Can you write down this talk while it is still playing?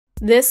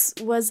This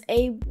was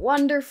a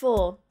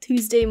wonderful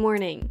Tuesday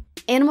morning.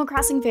 Animal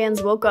Crossing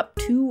fans woke up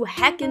to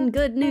heckin'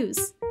 good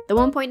news. The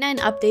 1.9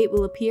 update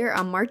will appear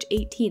on March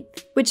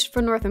 18th, which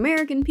for North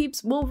American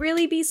peeps will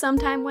really be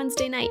sometime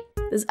Wednesday night.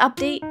 This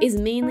update is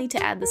mainly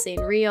to add the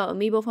Sanrio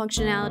amiibo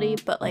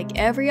functionality, but like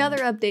every other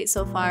update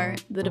so far,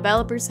 the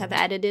developers have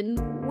added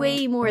in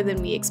way more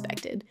than we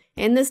expected.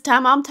 And this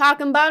time I'm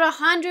talking about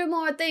 100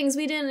 more things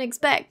we didn't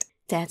expect.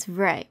 That's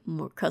right,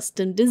 more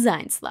custom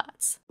design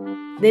slots.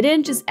 They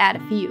didn't just add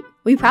a few.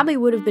 We probably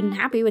would have been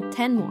happy with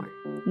 10 more.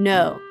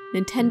 No,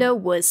 Nintendo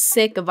was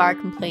sick of our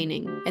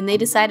complaining, and they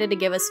decided to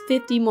give us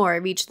 50 more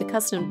of each the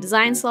custom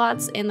design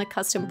slots and the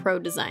custom pro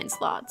design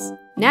slots.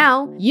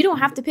 Now, you don't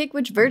have to pick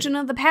which version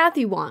of the path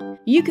you want.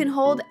 You can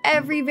hold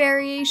every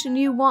variation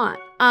you want.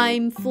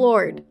 I'm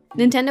floored.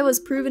 Nintendo has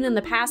proven in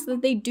the past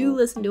that they do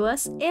listen to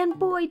us, and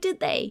boy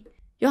did they.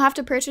 You'll have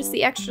to purchase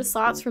the extra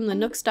slots from the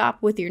Nook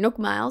Stop with your Nook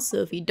Miles, so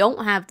if you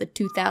don't have the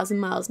 2,000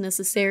 miles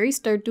necessary,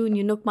 start doing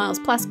your Nook Miles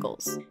Plus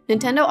goals.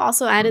 Nintendo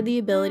also added the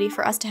ability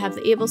for us to have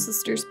the Able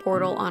Sisters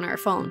portal on our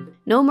phone.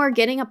 No more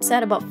getting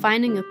upset about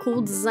finding a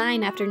cool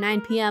design after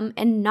 9 p.m.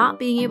 and not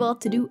being able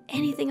to do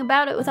anything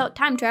about it without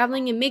time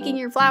traveling and making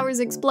your flowers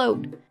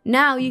explode.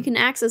 Now you can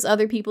access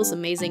other people's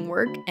amazing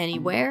work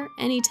anywhere,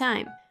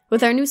 anytime.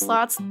 With our new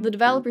slots, the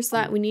developers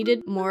thought we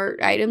needed more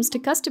items to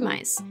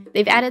customize.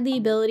 They've added the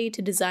ability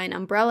to design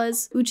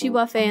umbrellas,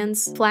 Uchiwa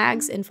fans,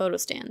 flags, and photo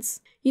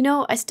stands. You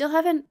know, I still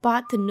haven't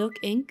bought the Nook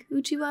Ink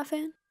Uchiwa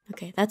fan.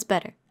 Okay, that's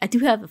better. I do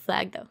have a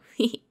flag though.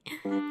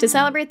 To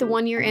celebrate the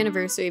 1-year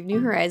anniversary of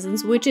New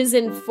Horizons, which is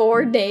in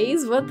 4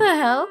 days, what the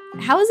hell?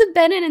 How has it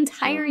been an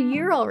entire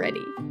year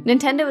already?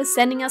 Nintendo is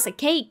sending us a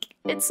cake.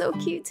 It's so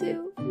cute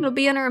too. It'll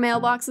be in our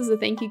mailbox as a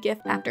thank you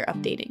gift after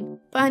updating.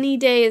 Bunny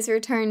Day is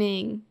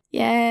returning.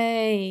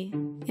 Yay!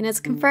 And it's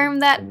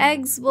confirmed that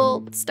eggs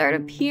will start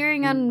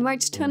appearing on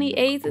March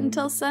 28th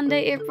until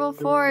Sunday, April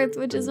 4th,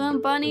 which is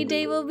when Bunny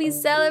Day will be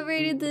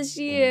celebrated this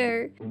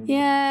year.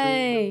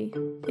 Yay!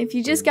 If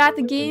you just got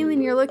the game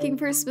and you're looking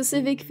for a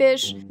specific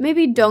fish,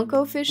 maybe don't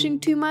go fishing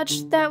too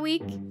much that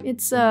week.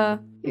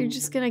 You're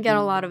just gonna get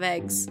a lot of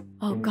eggs.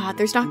 Oh god,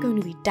 there's not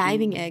going to be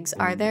diving eggs,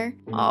 are there?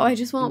 Oh, I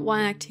just want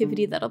one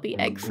activity that'll be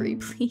egg-free,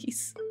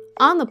 please.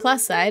 On the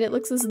plus side, it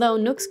looks as though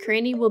Nook's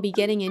Cranny will be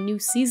getting a new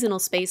seasonal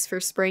space for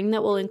spring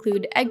that will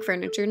include egg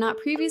furniture not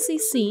previously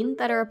seen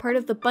that are a part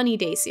of the Bunny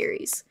Day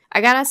series. I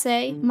gotta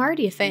say, I'm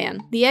already a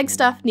fan. The egg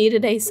stuff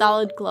needed a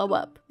solid glow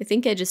up. I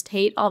think I just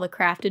hate all the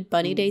crafted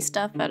Bunny Day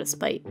stuff out of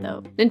spite,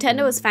 though.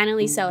 Nintendo is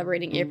finally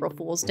celebrating April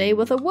Fool's Day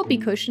with a whoopee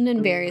cushion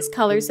in various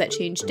colors that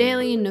change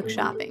daily in Nook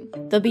Shopping.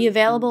 They'll be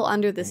available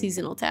under the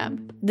seasonal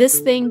tab. This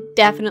thing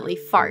definitely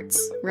farts,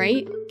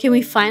 right? Can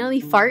we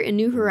finally fart in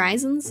New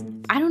Horizons?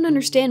 I don't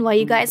understand why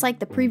you guys like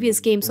the previous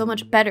game so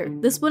much better.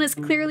 This one is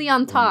clearly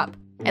on top.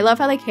 I love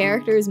how the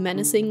character is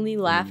menacingly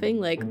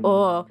laughing like,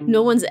 oh,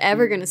 no one's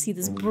ever gonna see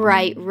this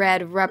bright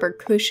red rubber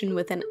cushion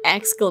with an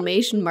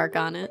exclamation mark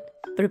on it.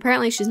 But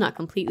apparently she's not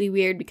completely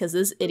weird because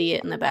this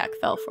idiot in the back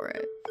fell for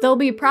it. There'll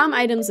be prom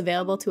items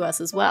available to us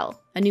as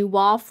well. A new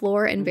wall,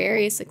 floor, and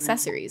various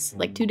accessories,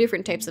 like 2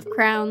 different types of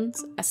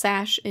crowns, a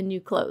sash, and new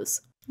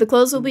clothes. The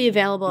clothes will be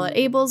available at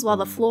Abel's, while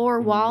the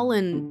floor, wall,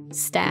 and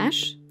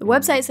stash? The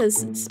website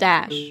says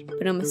stash,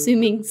 but I'm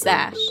assuming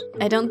sash.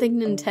 I don't think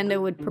Nintendo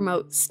would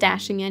promote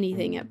stashing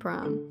anything at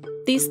prom.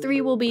 These 3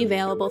 will be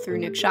available through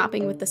Nook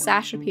Shopping with the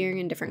sash appearing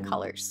in different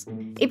colors.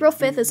 April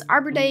 5th is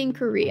Arbor Day in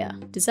Korea.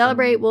 To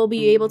celebrate, we'll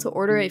be able to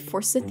order a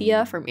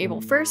Forsythia from April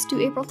 1st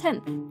to April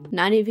 10th.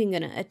 Not even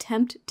gonna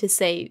attempt to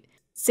say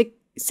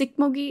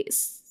Sikmogil?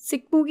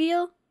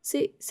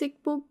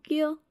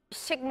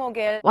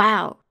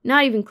 Wow,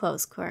 not even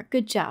close, Cora.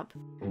 Good job.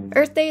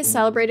 Earth Day is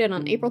celebrated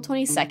on April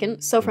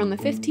 22nd, so from the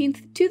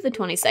 15th to the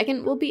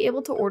 22nd, we'll be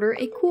able to order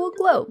a cool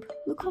globe.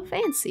 Look how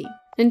fancy.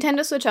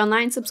 Nintendo Switch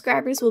Online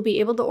subscribers will be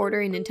able to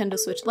order a Nintendo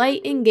Switch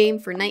Lite in-game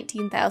for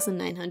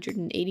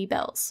 19,980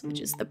 bells,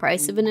 which is the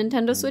price of a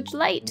Nintendo Switch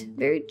Lite.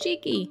 Very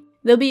cheeky.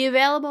 They'll be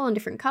available in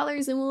different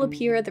colors and will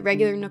appear at the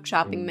regular Nook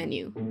Shopping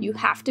menu. You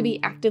have to be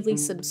actively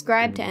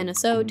subscribed to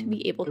NSO to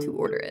be able to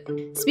order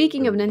it.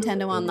 Speaking of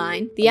Nintendo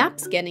Online, the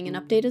app's getting an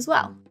update as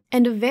well.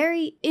 And a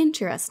very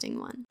interesting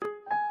one.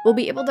 We'll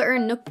be able to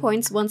earn Nook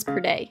points once per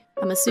day.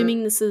 I'm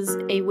assuming this is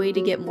a way to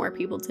get more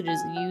people to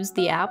just use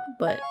the app,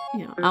 but,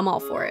 you know, I'm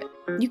all for it.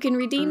 You can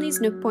redeem these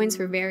Nook points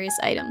for various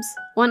items.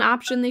 One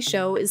option they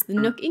show is the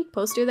Nook Ink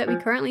poster that we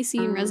currently see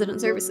in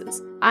Resident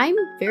Services. I'm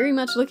very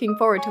much looking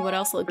forward to what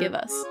else they'll give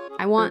us.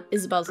 I want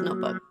Isabel's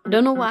notebook. I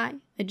don't know why,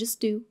 I just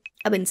do.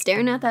 I've been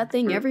staring at that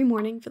thing every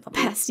morning for the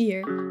past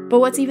year. But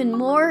what's even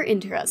more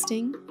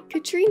interesting,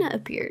 Katrina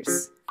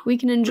appears. We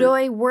can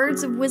enjoy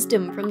words of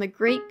wisdom from the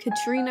great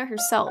Katrina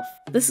herself.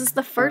 This is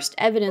the first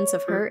evidence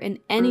of her in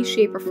any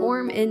shape or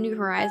form in New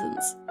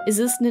Horizons. Is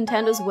this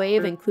Nintendo's way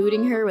of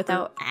including her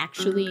without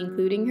actually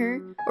including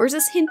her? Or is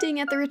this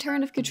hinting at the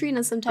return of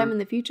Katrina sometime in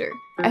the future?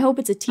 I hope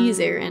it's a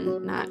teaser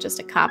and not just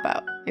a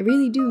cop-out. I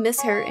really do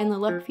miss her in the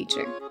look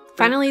feature.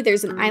 Finally,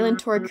 there's an Island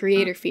Tour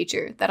Creator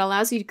feature that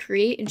allows you to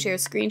create and share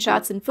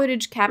screenshots and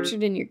footage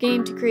captured in your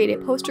game to create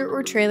a poster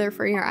or trailer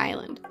for your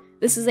island.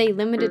 This is a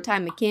limited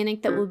time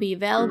mechanic that will be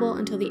available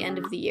until the end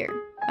of the year.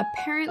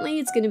 Apparently,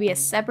 it's going to be a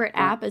separate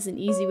app as an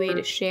easy way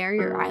to share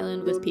your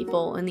island with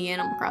people in the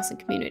Animal Crossing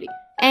community.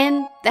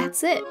 And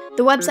that's it!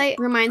 The website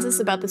reminds us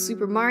about the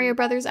Super Mario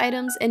Bros.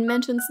 Items and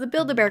mentions the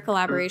Build-A-Bear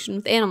collaboration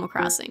with Animal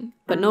Crossing,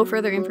 but no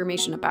further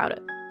information about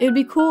it. It would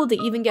be cool to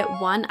even get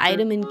one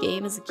item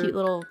in-game as a cute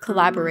little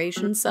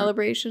collaboration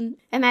celebration.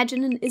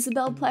 Imagine an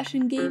Isabelle plush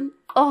in-game.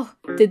 Oh,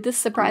 did this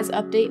surprise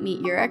update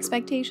meet your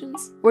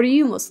expectations? What are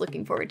you most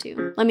looking forward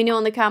to? Let me know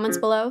in the comments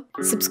below.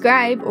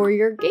 Subscribe or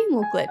your game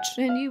will glitch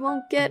and you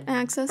won't get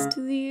access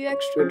to the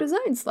extra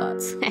design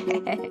slots.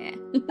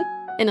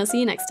 And I'll see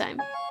you next time.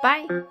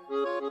 Bye!